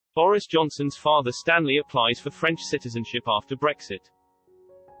Boris Johnson's father Stanley applies for French citizenship after Brexit.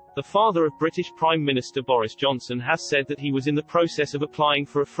 The father of British Prime Minister Boris Johnson has said that he was in the process of applying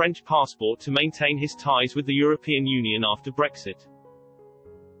for a French passport to maintain his ties with the European Union after Brexit.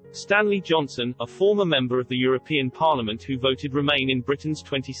 Stanley Johnson, a former member of the European Parliament who voted Remain in Britain's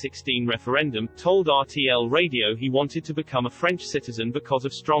 2016 referendum, told RTL Radio he wanted to become a French citizen because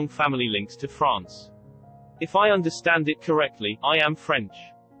of strong family links to France. "If I understand it correctly, I am French.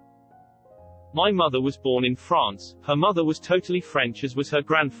 My mother was born in France, her mother was totally French as was her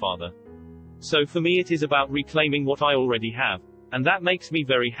grandfather. So for me it is about reclaiming what I already have. And that makes me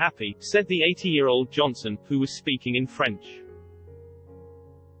very happy," said the 80-year-old Johnson, who was speaking in French.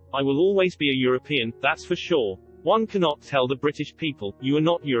 "I will always be a European, that's for sure. One cannot tell the British people, you are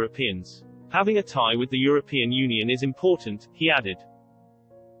not Europeans. Having a tie with the European Union is important," he added.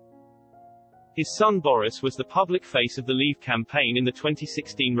 His son Boris was the public face of the Leave campaign in the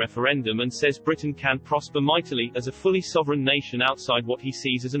 2016 referendum and says Britain can prosper mightily, as a fully sovereign nation outside what he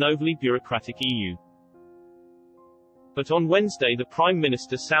sees as an overly bureaucratic EU. But on Wednesday the Prime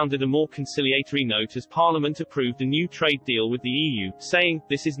Minister sounded a more conciliatory note as Parliament approved a new trade deal with the EU, saying,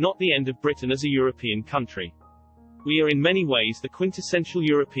 "This is not the end of Britain as a European country. We are in many ways the quintessential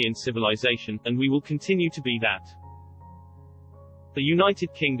European civilization, and we will continue to be that." The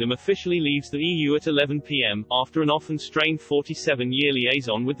United Kingdom officially leaves the EU at 11 p.m., after an often strained 47-year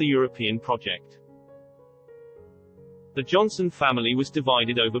liaison with the European project. The Johnson family was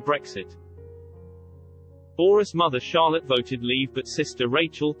divided over Brexit. Boris' mother Charlotte voted Leave but sister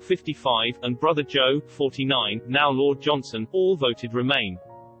Rachel, 55, and brother Joe, 49, now Lord Johnson, all voted Remain.